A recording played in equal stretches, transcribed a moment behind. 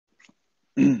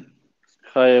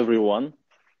Hi everyone.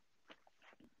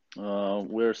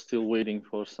 We're still waiting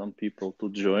for some people to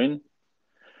join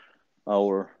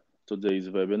our today's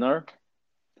webinar.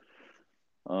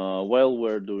 While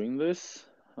we're doing this,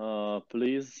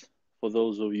 please, for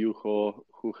those of you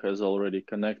who has already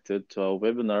connected to our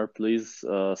webinar, please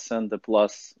send a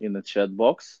plus in the chat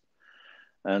box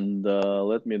and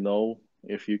let me know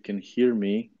if you can hear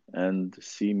me and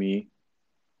see me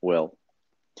well.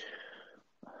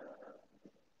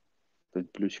 Ты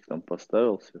плюсик там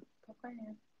поставился? Пока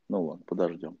нет. Ну ладно,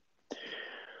 подождем.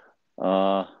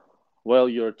 While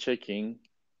you're checking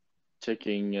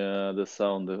the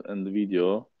sound and the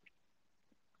video.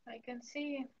 I can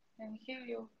see and hear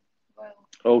you well.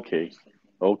 Okay,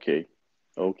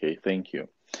 thank you.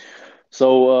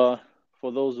 So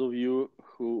for those of you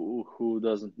who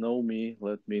doesn't know me,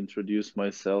 let me introduce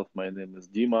myself. My name is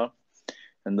Dima,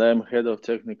 and I'm head of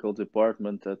technical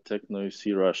department at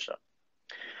TECHNO-AC Russia.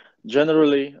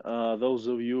 Generally, those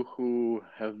of you who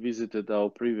have visited our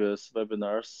previous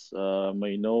webinars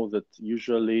may know that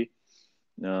usually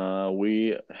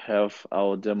we have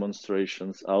our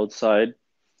demonstrations outside,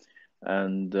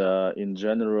 and in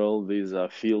general, these are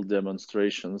field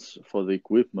demonstrations for the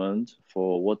equipment.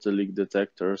 For water leak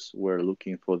detectors, we're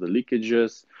looking for the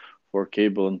leakages. For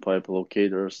cable and pipe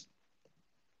locators,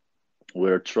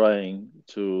 we're trying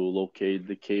to locate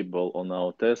the cable on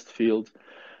our test field.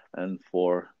 And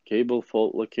for cable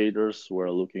fault locators, we're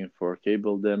looking for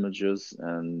cable damages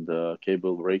and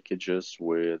cable breakages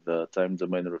with time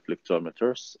domain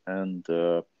reflectometers and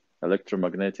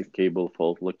electromagnetic cable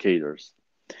fault locators.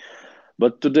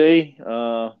 But today,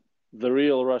 the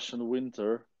real Russian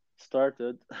winter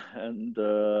started, and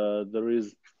there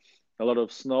is a lot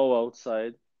of snow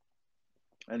outside,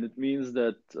 and it means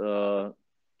that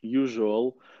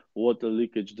usual water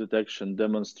leakage detection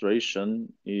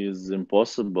demonstration is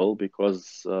impossible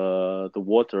because the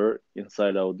water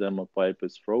inside our demo pipe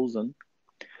is frozen.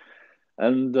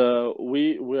 And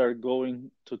we are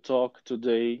going to talk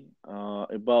today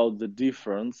about the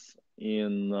difference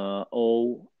in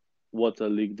all water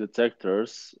leak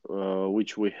detectors,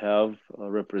 which we have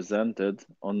represented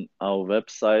on our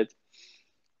website,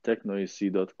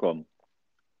 technoac.com.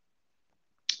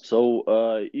 So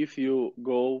if you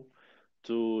go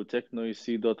to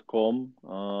technoac.com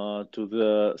to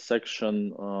the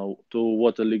section, to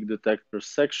water leak detector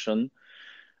section,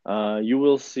 you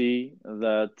will see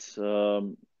that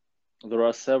there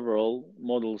are several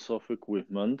models of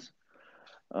equipment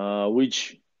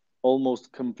which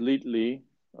almost completely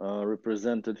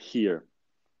represented here.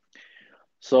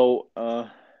 So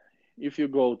if you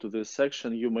go to this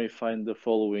section, you may find the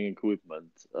following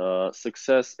equipment: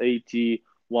 Success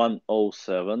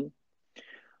AT107,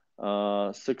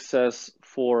 Success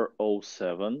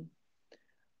 407,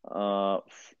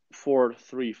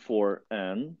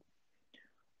 434N,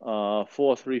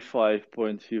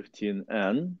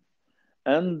 435.15N,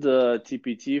 and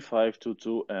TPT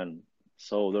 522N.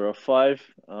 So there are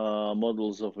 5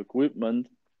 models of equipment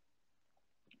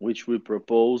which we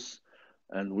propose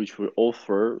and which we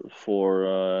offer for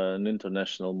an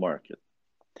international market.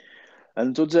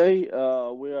 And today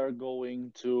we are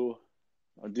going to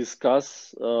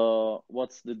discuss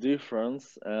what's the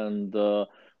difference and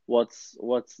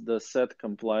what's the set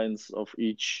compliance of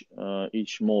each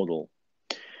model.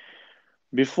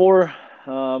 Before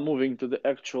moving to the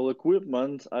actual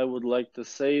equipment, I would like to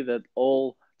say that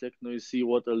all TECHNO-AC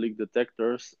water leak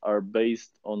detectors are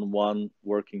based on one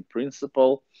working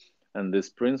principle, and this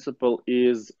principle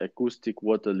is acoustic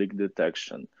water leak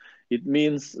detection. It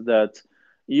means that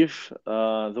if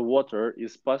the water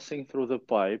is passing through the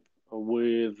pipe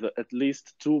with at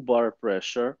least 2 bar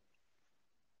pressure,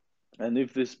 and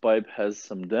if this pipe has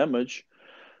some damage,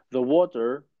 the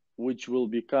water which will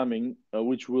be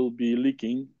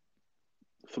leaking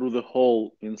through the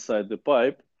hole inside the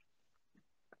pipe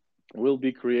will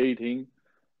be creating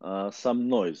some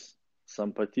noise,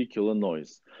 some particular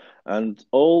noise. And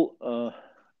all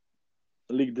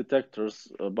leak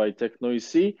detectors by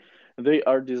TECHNO-AC, they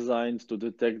are designed to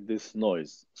detect this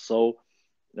noise. So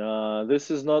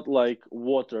this is not like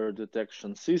water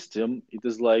detection system, it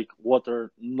is like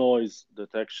water noise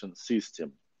detection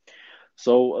system.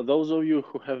 So those of you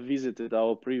who have visited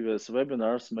our previous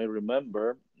webinars may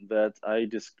remember that I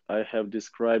have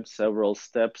described several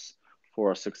steps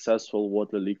for a successful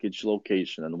water leakage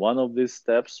location. And one of these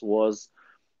steps was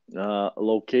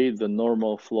locate the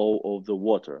normal flow of the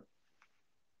water.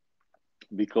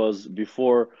 Because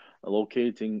before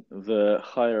locating the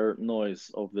higher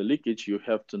noise of the leakage, you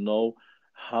have to know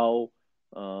how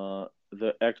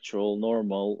the actual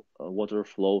normal water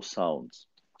flow sounds.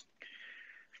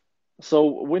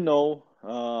 So we know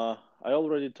I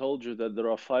already told you that there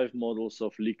are 5 models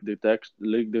of leak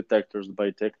detectors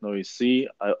by TECHNO-AC.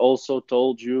 I also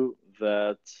told you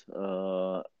that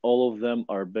all of them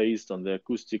are based on the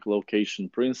acoustic location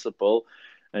principle.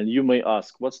 And you may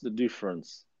ask, what's the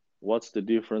difference? What's the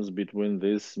difference between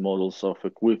these models of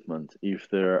equipment if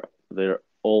they're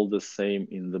all the same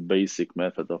in the basic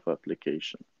method of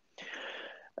application?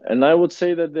 And I would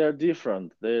say that they're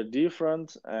different. They're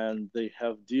different and they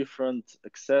have different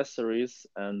accessories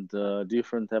and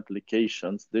different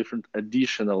applications, different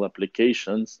additional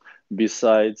applications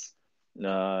besides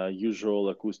usual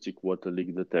acoustic water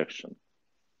leak detection.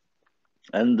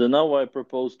 And now I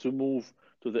propose to move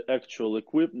to the actual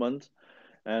equipment,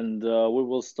 and we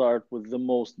will start with the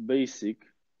most basic,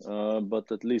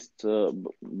 but at least,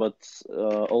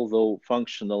 although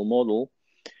functional model,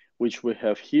 which we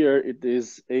have here. It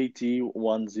is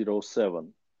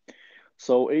AT107.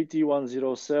 So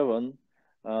AT107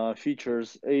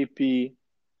 features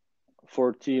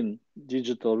AP14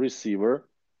 digital receiver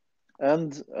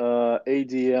and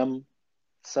ADM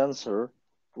sensor,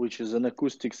 which is an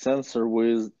acoustic sensor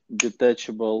with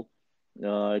detachable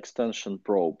extension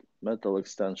probe, metal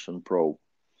extension probe.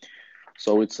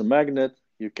 So it's a magnet,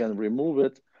 you can remove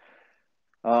it.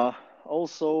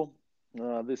 Also,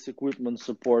 this equipment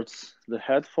supports the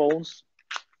headphones,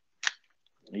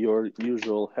 your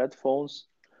usual headphones,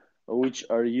 which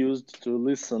are used to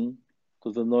listen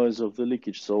to the noise of the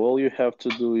leakage. So all you have to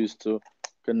do is to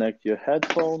connect your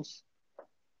headphones,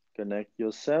 connect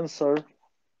your sensor,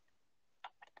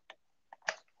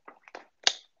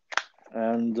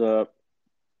 and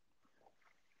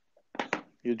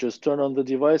you just turn on the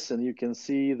device and you can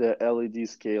see the LED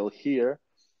scale here,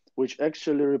 which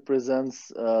actually represents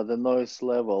the noise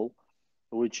level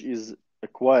which is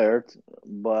acquired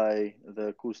by the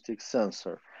acoustic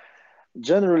sensor.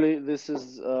 Generally, this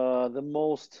is the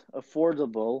most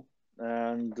affordable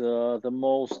and the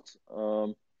most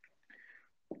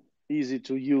easy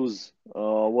to use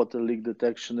water leak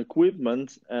detection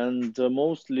equipment, and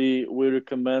mostly we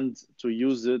recommend to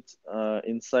use it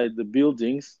inside the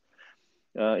buildings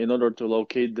in order to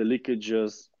locate the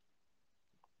leakages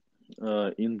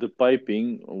in the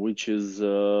piping which is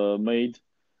made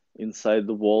inside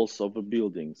the walls of the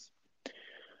buildings.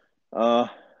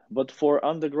 But for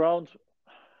underground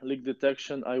leak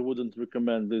detection, I wouldn't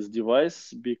recommend this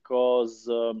device because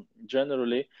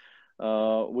generally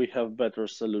we have better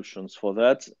solutions for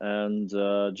that, and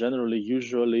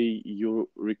usually you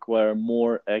require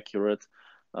more accurate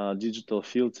digital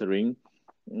filtering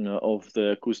of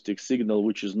the acoustic signal,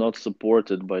 which is not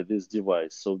supported by this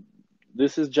device. So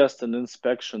this is just an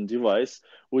inspection device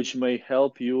which may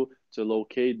help you to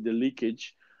locate the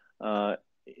leakage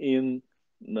in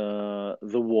the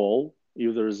wall,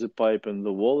 if there is a pipe in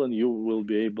the wall, and you will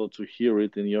be able to hear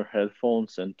it in your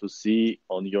headphones and to see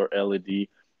on your LED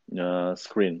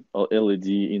screen or LED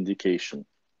indication.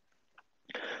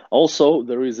 Also,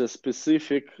 there is a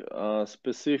specific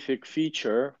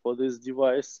feature for this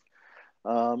device.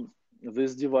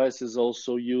 This device is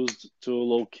also used to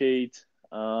locate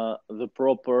the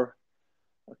proper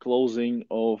closing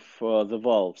of the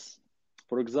valves.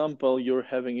 For example, you're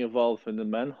having a valve in the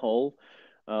manhole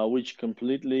which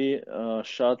completely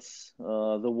shuts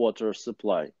the water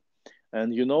supply.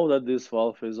 And you know that this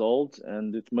valve is old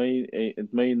and it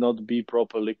may not be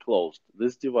properly closed.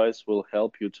 This device will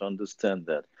help you to understand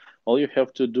that. All you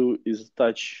have to do is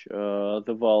touch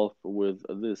the valve with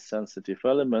this sensitive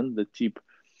element, the tip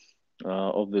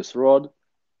of this rod,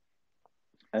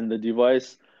 and the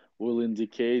device will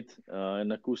indicate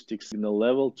an acoustic signal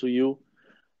level to you,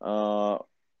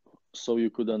 so you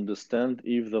could understand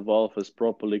if the valve is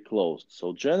properly closed.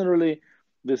 So generally,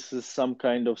 this is some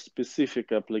kind of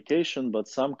specific application, but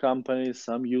some companies,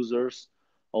 some users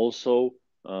also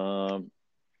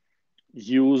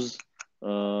use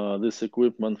this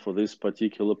equipment for this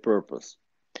particular purpose.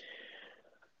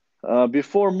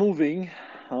 Before moving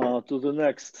to the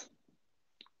next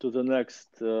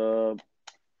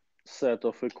set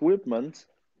of equipment,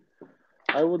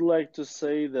 I would like to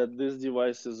say that this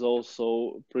device is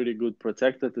also pretty good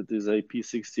protected. It is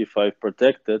IP65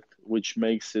 protected, which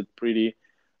makes it pretty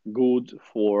good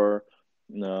for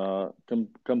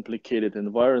complicated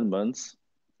environments.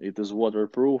 It is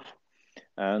waterproof,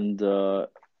 and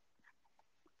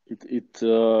it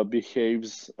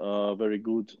behaves very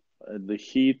good at the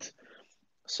heat.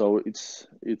 So it's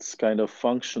kind of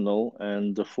functional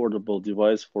and affordable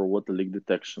device for water leak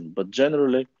detection. But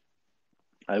generally,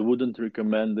 I wouldn't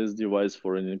recommend this device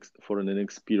for an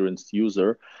inexperienced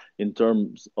user in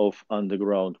terms of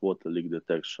underground water leak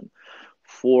detection.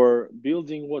 For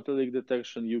building water leak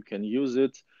detection, you can use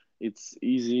it. It's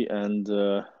easy and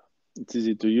it's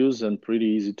easy to use and pretty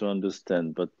easy to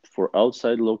understand. But for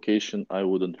outside location, I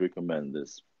wouldn't recommend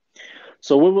this.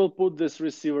 So we will put this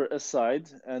receiver aside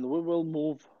and we will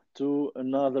move to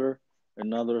another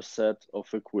set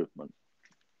of equipment.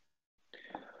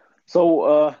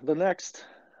 So the next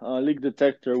leak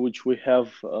detector which we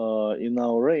have in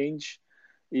our range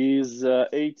is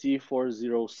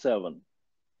AT407,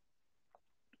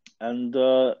 and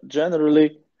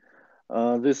generally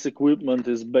this equipment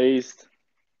is based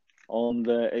on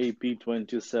the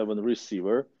AP27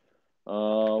 receiver,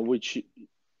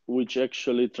 which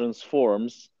actually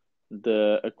transforms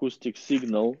the acoustic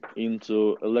signal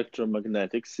into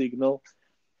electromagnetic signal.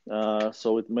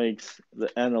 So it makes the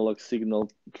analog signal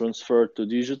transferred to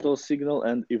digital signal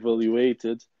and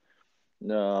evaluated,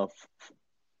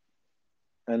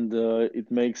 and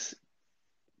it makes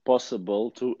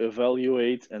possible to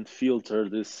evaluate and filter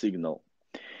this signal.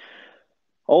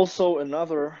 Also,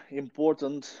 another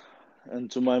important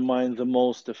and to my mind the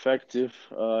most effective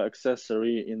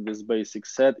accessory in this basic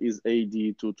set is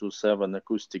AD227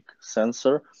 acoustic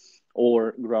sensor,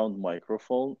 or ground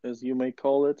microphone as you may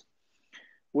call it,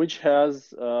 which has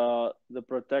the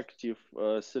protective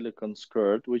silicon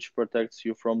skirt which protects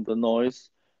you from the noise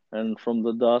and from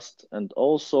the dust, and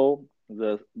also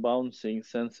the bouncing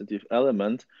sensitive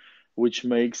element which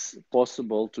makes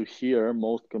possible to hear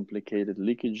most complicated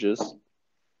leakage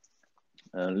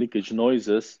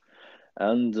noises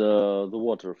and the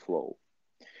water flow.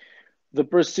 The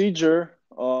procedure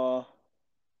of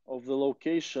the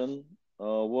location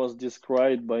was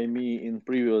described by me in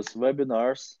previous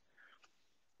webinars.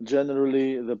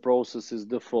 Generally, the process is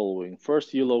the following.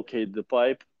 First, you locate the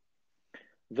pipe.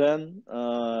 Then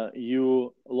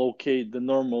you locate the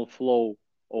normal flow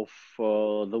of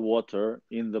the water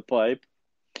in the pipe.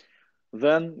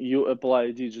 Then you apply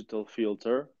a digital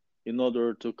filter in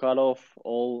order to cut off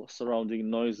all surrounding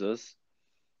noises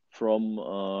from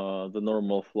the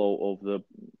normal flow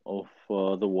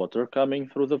of the water coming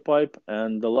through the pipe.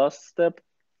 And the last step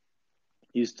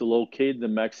is to locate the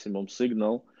maximum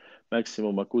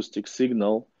acoustic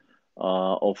signal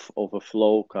of a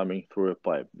flow coming through a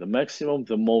pipe. The maximum,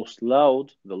 the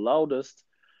loudest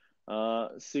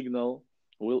signal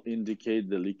will indicate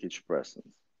the leakage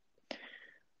presence.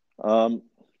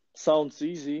 Sounds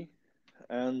easy,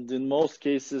 and in most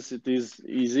cases it is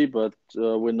easy, but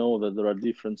we know that there are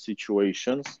different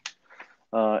situations,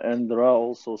 and there are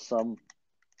also some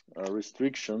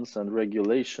restrictions and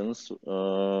regulations,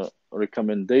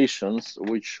 recommendations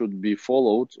which should be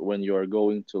followed when you are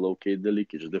going to locate the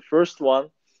leakage. The first one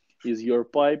is your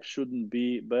pipe shouldn't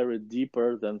be buried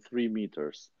deeper than 3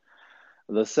 meters.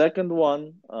 The second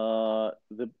one,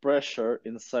 the pressure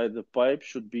inside the pipe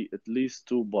should be at least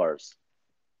 2 bars.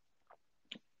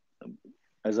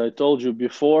 As I told you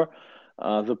before,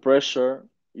 the pressure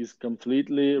is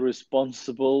completely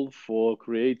responsible for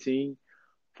creation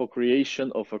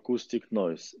of acoustic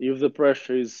noise. If the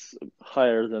pressure is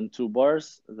higher than 2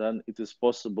 bars, then it is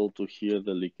possible to hear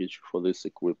the leakage for this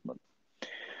equipment.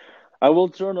 I will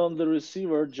turn on the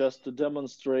receiver just to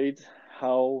demonstrate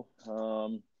how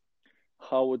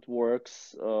it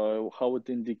works, how it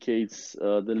indicates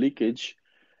the leakage,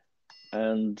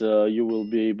 and you will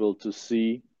be able to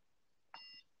see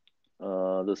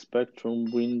the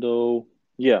spectrum window.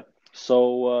 Yeah,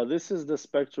 so this is the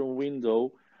spectrum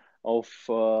window of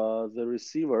the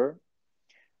receiver.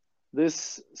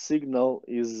 This signal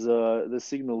is the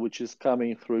signal which is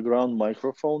coming through a ground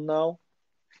microphone now,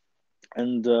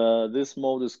 and this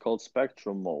mode is called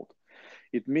spectrum mode.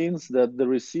 It means that the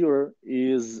receiver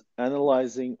is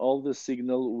analyzing all the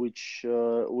signal which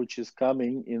is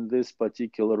coming in this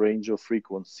particular range of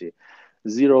frequency,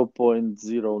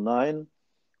 0.09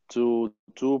 to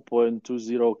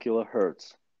 2.20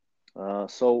 kilohertz.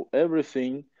 So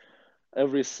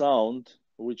every sound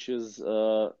which is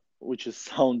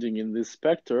sounding in this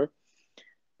spectrum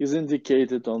is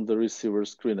indicated on the receiver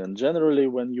screen. And generally,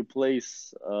 when you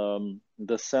place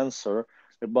the sensor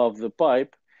above the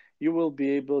pipe, you will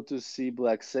be able to see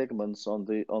black segments on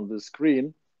the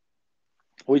screen,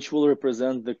 which will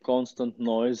represent the constant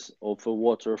noise of a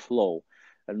water flow.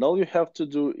 And all you have to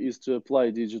do is to apply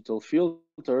digital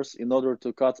filters in order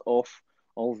to cut off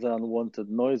all the unwanted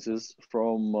noises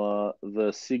from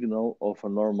the signal of a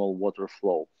normal water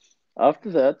flow.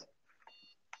 After that,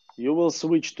 you will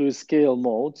switch to scale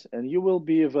mode and you will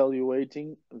be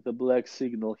evaluating the black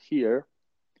signal here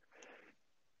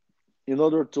in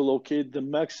order to locate the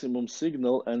maximum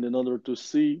signal and in order to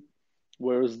see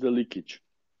where is the leakage.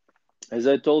 As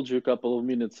I told you a couple of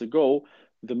minutes ago,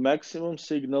 the maximum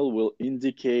signal will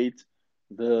indicate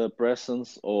the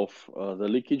presence of the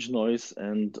leakage noise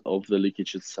and of the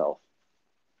leakage itself.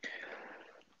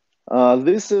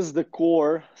 This is the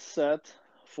core set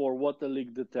for water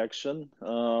leak detection,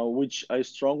 which I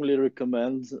strongly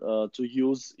recommend to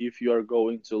use if you are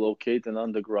going to locate an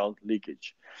underground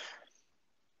leakage.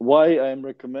 Why I'm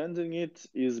recommending it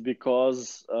is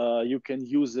because you can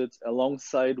use it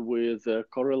alongside with a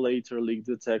correlator leak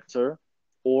detector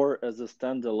or as a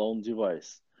standalone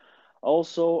device.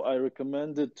 Also, I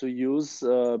recommend it to use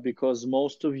because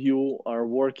most of you are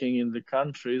working in the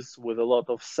countries with a lot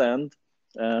of sand,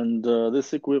 and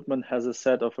this equipment has a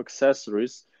set of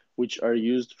accessories which are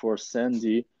used for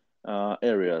sandy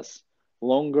areas.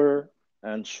 Longer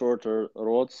and shorter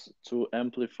rods to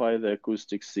amplify the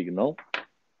acoustic signal,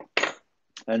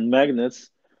 and magnets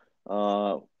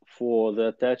for the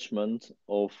attachment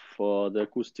of the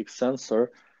acoustic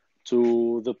sensor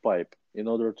to the pipe in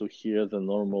order to hear the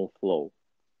normal flow.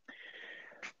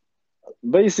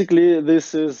 Basically,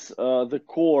 this is the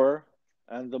core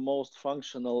and the most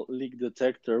functional leak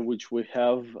detector which we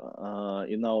have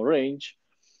in our range.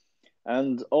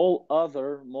 And all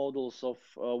other models of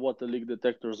water leak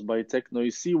detectors by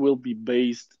TECHNO-AC will be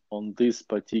based on this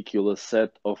particular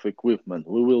set of equipment.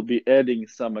 We will be adding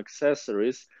some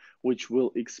accessories which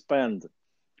will expand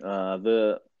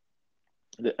the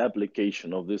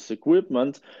application of this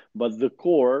equipment, but the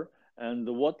core and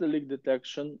the water leak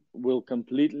detection will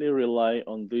completely rely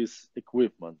on this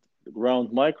equipment: the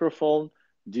ground microphone,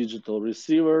 digital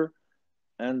receiver,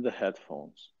 and the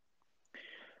headphones.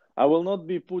 I will not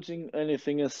be putting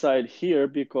anything aside here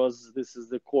because this is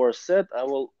the core set. I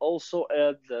will also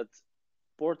add that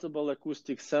portable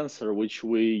acoustic sensor, which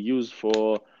we use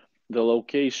for the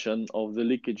location of the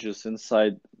leakages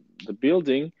inside the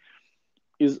building,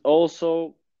 is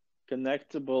also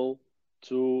connectable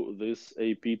to this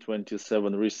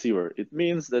AP27 receiver. It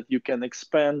means that you can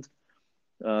expand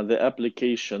the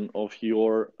application of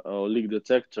your leak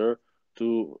detector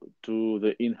to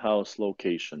the in-house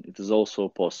location. It is also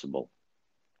possible.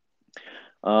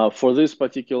 For this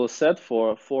particular set,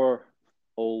 for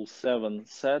 407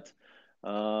 set,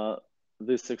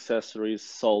 this accessory is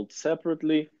sold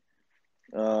separately,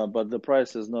 but the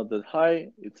price is not that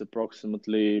high. It's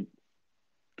approximately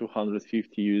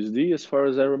 250 USD as far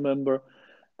as I remember,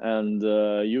 and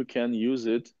you can use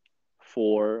it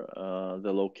for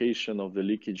the location of the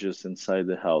leakages inside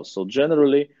the house. So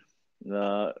generally,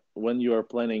 when you are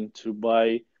planning to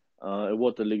buy a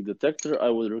water leak detector, I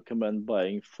would recommend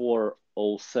buying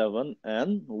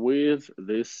 407N with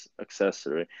this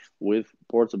accessory, with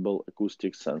portable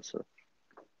acoustic sensor.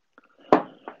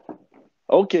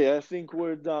 Okay, I think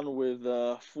we're done with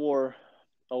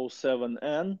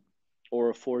 407N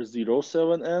or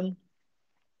 407N.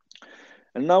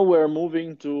 And now we're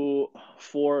moving to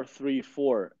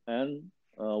 434N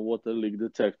water leak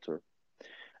detector.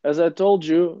 As I told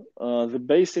you, the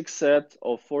basic set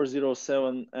of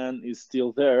 407N is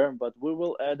still there, but we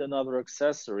will add another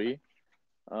accessory,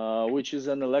 which is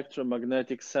an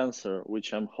electromagnetic sensor,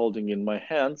 which I'm holding in my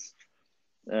hands.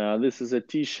 This is a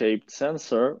T-shaped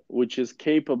sensor, which is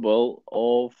capable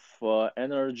of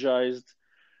energized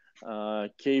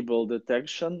cable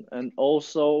detection, and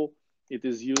also it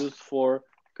is used for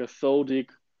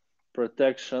cathodic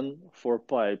protection for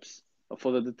pipes,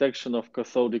 for the detection of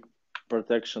cathodic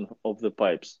protection of the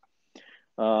pipes.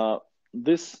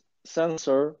 This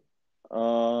sensor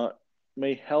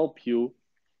may help you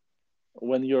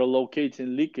when you're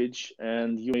locating leakage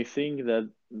and you may think that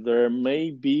there may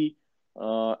be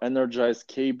energized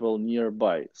cable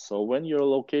nearby. So when you're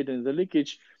locating the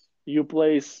leakage, you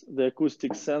place the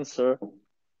acoustic sensor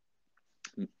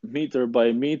meter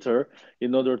by meter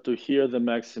in order to hear the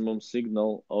maximum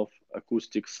signal of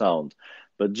acoustic sound.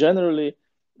 But generally,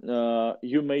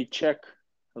 you may check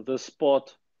the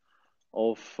spot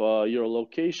of your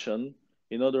location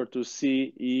in order to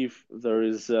see if there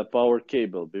is a power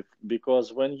cable,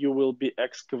 because when you will be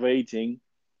excavating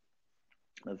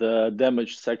the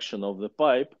damaged section of the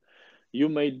pipe, you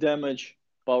may damage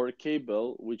power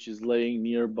cable which is laying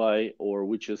nearby or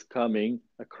which is coming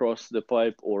across the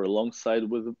pipe or alongside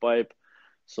with the pipe.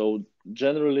 So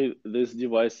generally this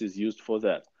device is used for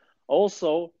that.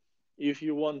 Also, if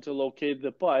you want to locate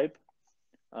the pipe,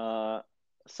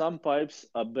 some pipes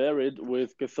are buried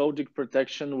with cathodic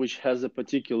protection which has a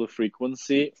particular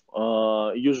frequency.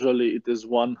 Usually it is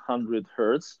 100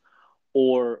 Hertz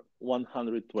or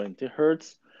 120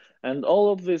 Hertz. And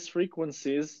all of these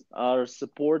frequencies are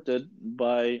supported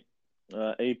by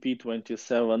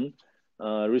AP27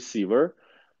 receiver,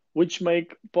 which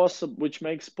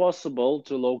makes possible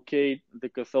to locate the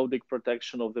cathodic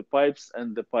protection of the pipes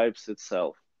and the pipes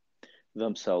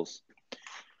themselves.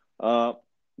 Uh,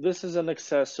 this is an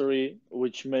accessory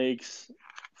which makes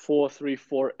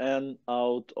 434N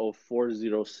out of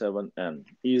 407N.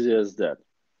 Easy as that.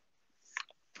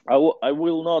 I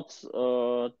will not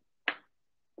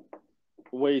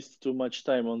waste too much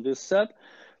time on this set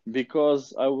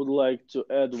because I would like to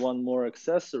add one more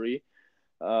accessory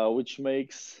which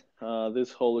makes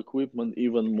this whole equipment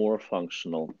even more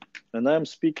functional. And I'm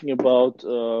speaking about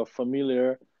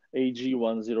familiar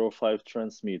AG105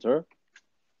 transmitter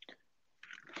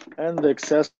and the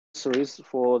accessories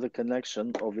for the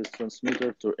connection of this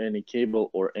transmitter to any cable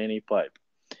or any pipe.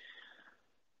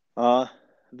 Uh,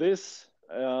 this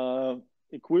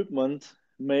equipment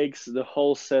makes the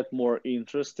whole set more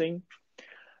interesting,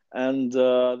 and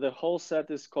the whole set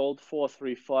is called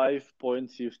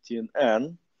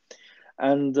 435.15N,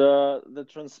 and the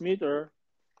transmitter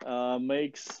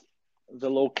makes the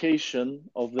location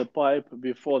of the pipe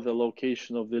before the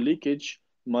location of the leakage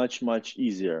much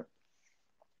easier.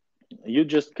 You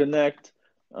just connect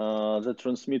the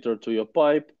transmitter to your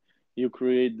pipe, you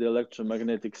create the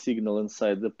electromagnetic signal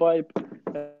inside the pipe,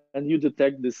 and you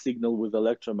detect this signal with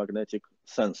electromagnetic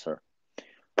sensor.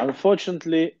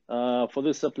 Unfortunately, for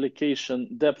this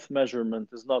application, depth measurement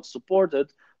is not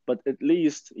supported, but at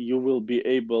least you will be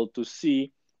able to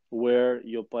see where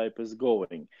your pipe is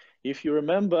going. If you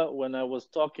remember when I was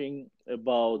talking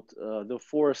about the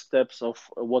 4 steps of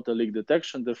water leak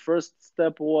detection, the first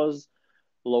step was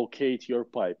locate your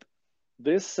pipe.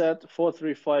 This set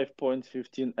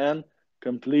 435.15N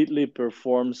completely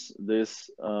performs this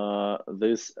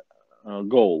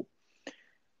goal.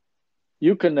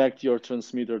 You connect your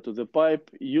transmitter to the pipe,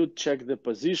 you check the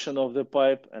position of the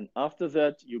pipe, and after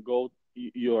that you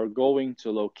are going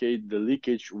to locate the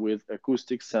leakage with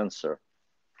acoustic sensor.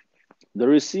 The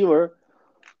receiver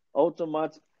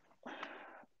automatically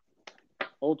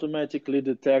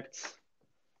detects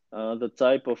the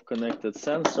type of connected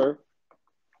sensor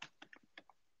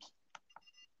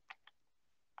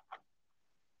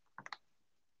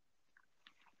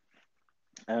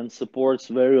and supports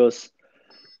various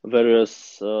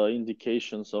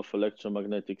indications of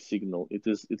electromagnetic signal. It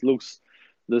looks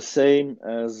the same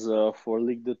as for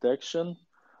leak detection.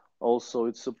 Also,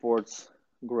 it supports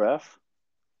graph,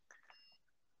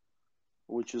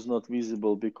 which is not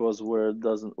visible because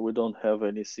we don't have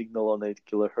any signal on 8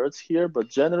 kilohertz here. But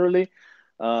generally,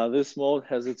 this mode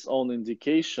has its own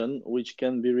indication, which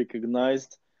can be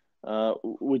recognized,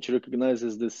 which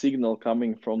recognizes the signal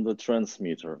coming from the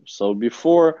transmitter. So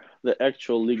before the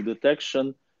actual leak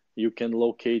detection, you can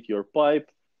locate your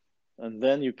pipe, and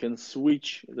then you can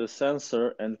switch the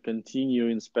sensor and continue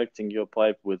inspecting your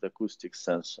pipe with acoustic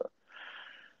sensor.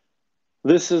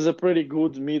 This is a pretty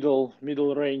good middle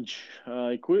range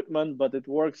equipment, but it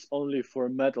works only for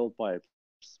metal pipes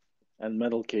and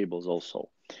metal cables also.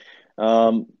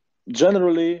 Um,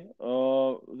 Generally,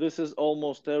 this is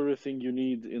almost everything you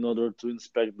need in order to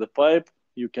inspect the pipe.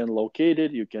 You can locate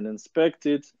it, you can inspect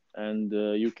it, and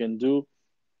you can do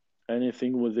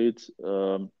anything with it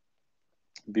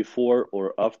before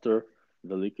or after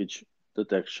the leakage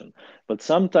detection. But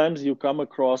sometimes you come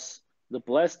across the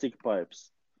plastic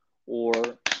pipes or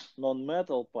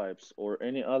non-metal pipes or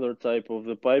any other type of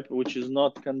the pipe which is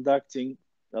not conducting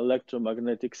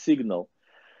electromagnetic signal.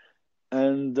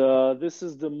 And this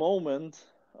is the moment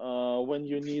when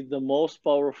you need the most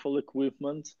powerful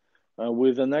equipment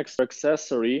with an extra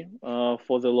accessory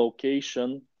for the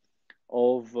location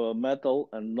of metal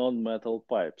and non-metal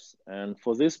pipes. And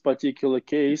for this particular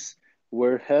case,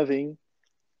 we're having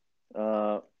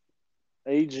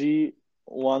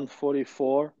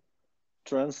AG144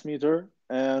 transmitter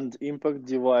and impact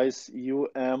device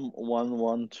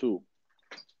UM112.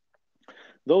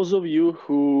 Those of you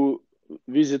who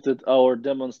visited our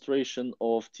demonstration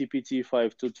of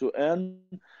TPT522N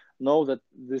know that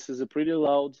this is a pretty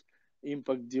loud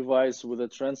impact device with a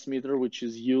transmitter which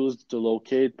is used to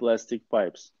locate plastic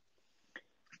pipes.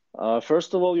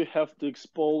 First of all, you have to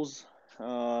expose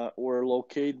or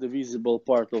locate the visible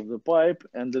part of the pipe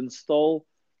and install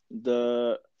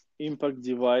the impact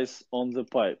device on the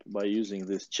pipe by using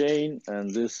this chain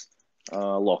and this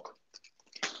lock.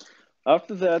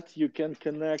 After that, you can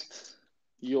connect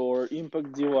your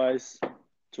impact device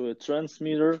to a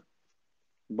transmitter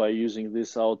by using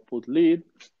this output lead.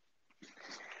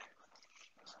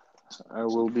 I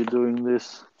will be doing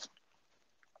this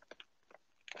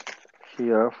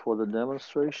here for the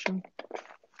demonstration.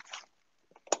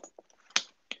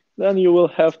 Then you will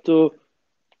have to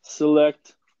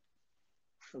select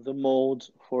the mode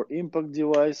for impact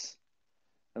device,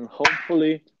 and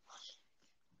hopefully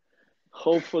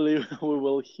we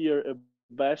will hear a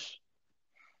bash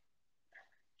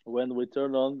when we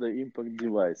turn on the impact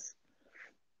device.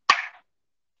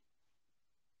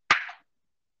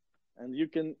 And you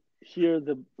can hear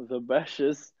the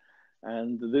bashes,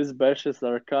 and these bashes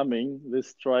are coming, these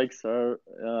strikes are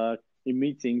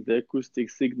emitting the acoustic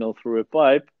signal through a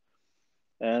pipe,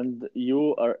 and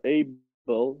you are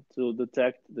able to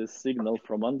detect this signal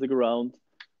from underground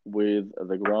with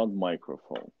the ground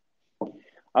microphone.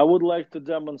 I would like to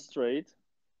demonstrate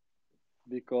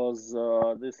because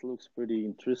this looks pretty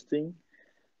interesting.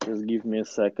 Just give me a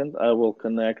second. I will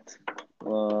connect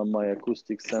my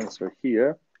acoustic sensor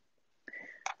here,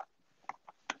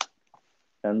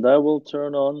 and I will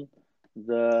turn on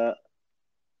the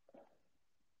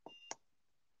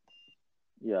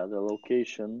the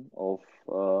location of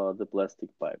the plastic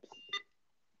pipes.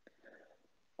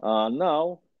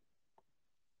 Now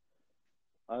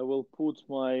I will put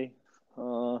my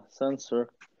sensor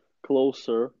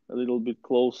closer, a little bit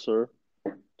closer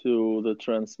to the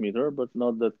transmitter, but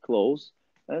not that close,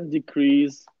 and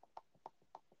decrease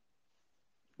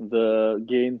the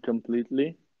gain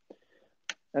completely.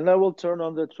 And I will turn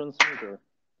on the transmitter.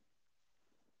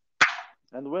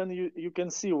 And when you can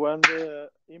see when the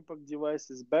impact device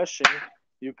is bashing,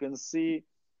 you can see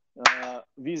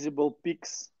visible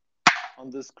peaks on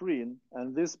the screen,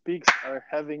 and these peaks are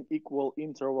having equal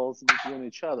intervals between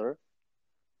each other,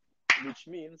 which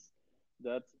means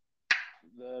that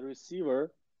the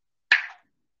receiver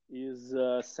is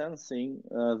sensing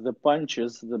the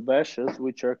punches, the bashes,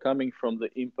 which are coming from the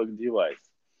impact device.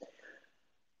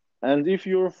 And if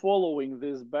you're following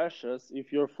these bashes,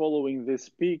 if you're following these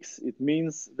peaks, it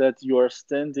means that you are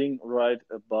standing right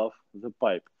above the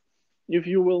pipe. If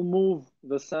you will move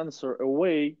the sensor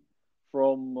away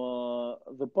from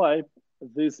the pipe,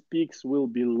 these peaks will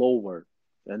be lower.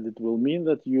 And it will mean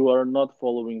that you are not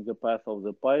following the path of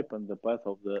the pipe and the path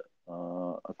of the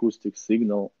acoustic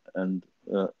signal and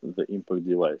the impact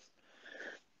device.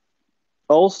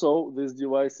 Also, this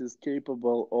device is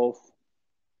capable of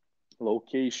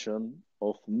location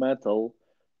of metal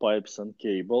pipes and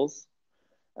cables,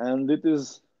 and it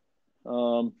is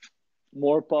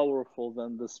more powerful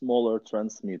than the smaller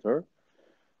transmitter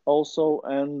also,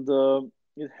 and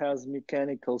it has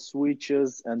mechanical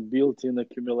switches and built-in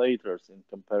accumulators in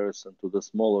comparison to the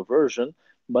smaller version,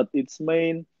 but its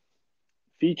main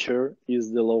feature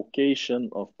is the location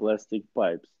of plastic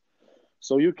pipes.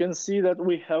 So you can see that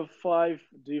we have 5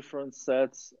 different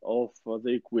sets of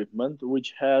the equipment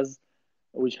which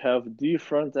have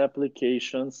different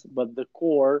applications, but the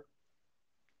core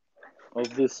of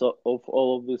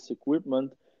all of this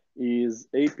equipment is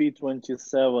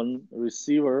AP27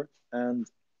 receiver and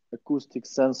acoustic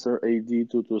sensor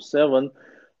AD227,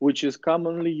 which is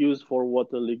commonly used for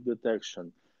water leak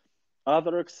detection.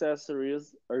 Other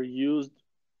accessories are used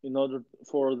in order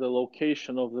for the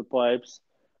location of the pipes,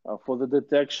 for the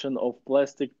detection of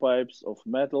plastic pipes, of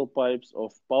metal pipes,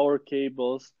 of power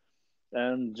cables,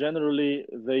 and generally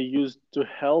they used to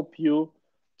help you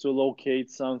to locate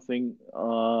something,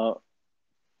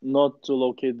 not to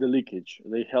locate the leakage.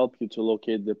 They help you to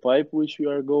locate the pipe which you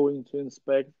are going to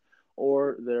inspect,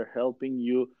 or they're helping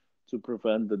you to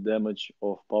prevent the damage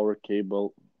of power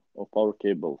cable,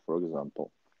 for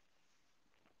example.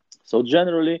 So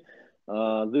generally,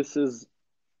 this is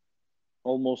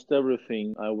almost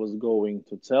everything I was going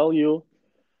to tell you.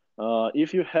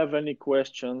 If you have any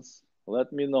questions,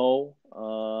 let me know.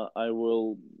 I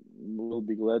will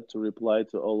be glad to reply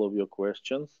to all of your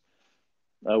questions.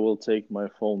 I will take my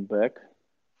phone back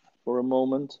for a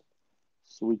moment,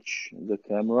 switch the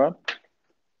camera.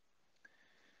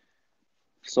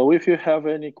 So if you have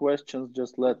any questions,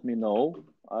 just let me know.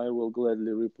 I will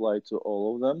gladly reply to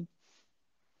all of them.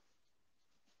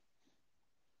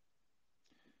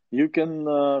 You can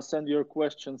send your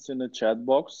questions in the chat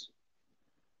box.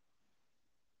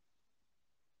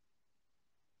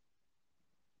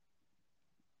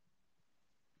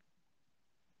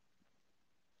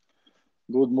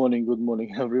 Good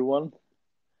morning, everyone.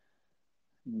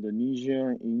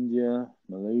 Indonesia, India,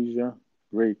 Malaysia.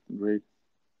 Great, great.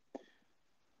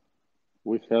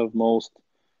 We have most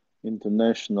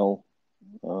international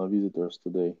visitors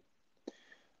today.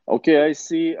 Okay, I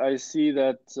see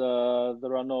that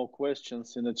there are no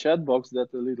questions in the chat box.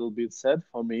 That's a little bit sad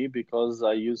for me because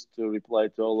I used to reply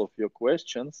to all of your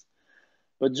questions.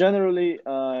 But generally,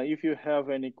 if you have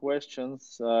any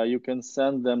questions, you can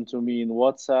send them to me in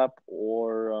WhatsApp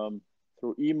or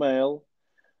through email.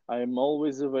 I am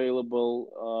always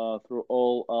available through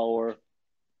all our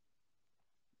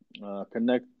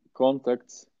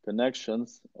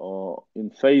connections, or in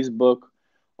Facebook,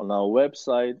 on our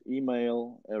website,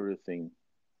 email, everything.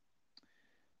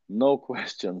 No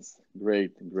questions.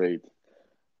 Great, great.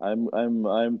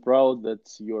 I'm proud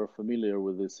that you're familiar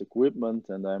with this equipment,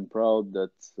 and I'm proud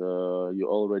that you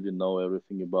already know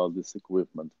everything about this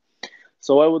equipment.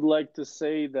 So I would like to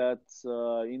say that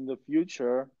in the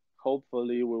future,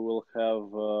 hopefully, we will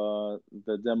have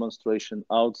the demonstration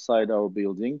outside our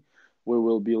building. We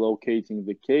will be locating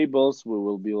the cables, we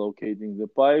will be locating the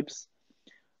pipes.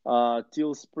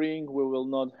 Till spring, we will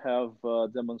not have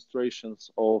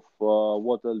demonstrations of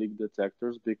water leak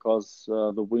detectors because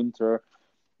the winter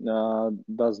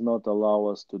does not allow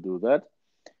us to do that.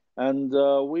 And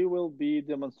we will be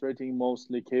demonstrating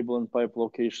mostly cable and pipe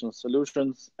location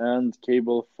solutions and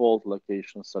cable fault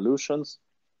location solutions.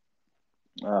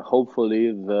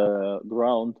 Hopefully, the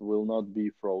ground will not be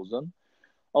frozen.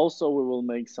 Also, we will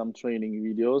make some training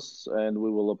videos and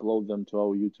we will upload them to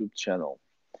our YouTube channel.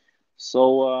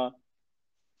 So,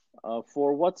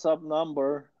 for WhatsApp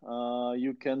number,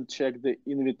 you can check the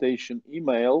invitation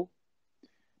email,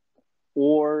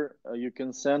 or you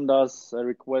can send us a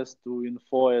request to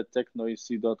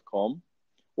info@technoac.com,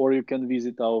 or you can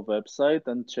visit our website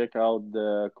and check out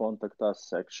the contact us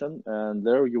section, and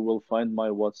there you will find my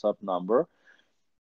WhatsApp number.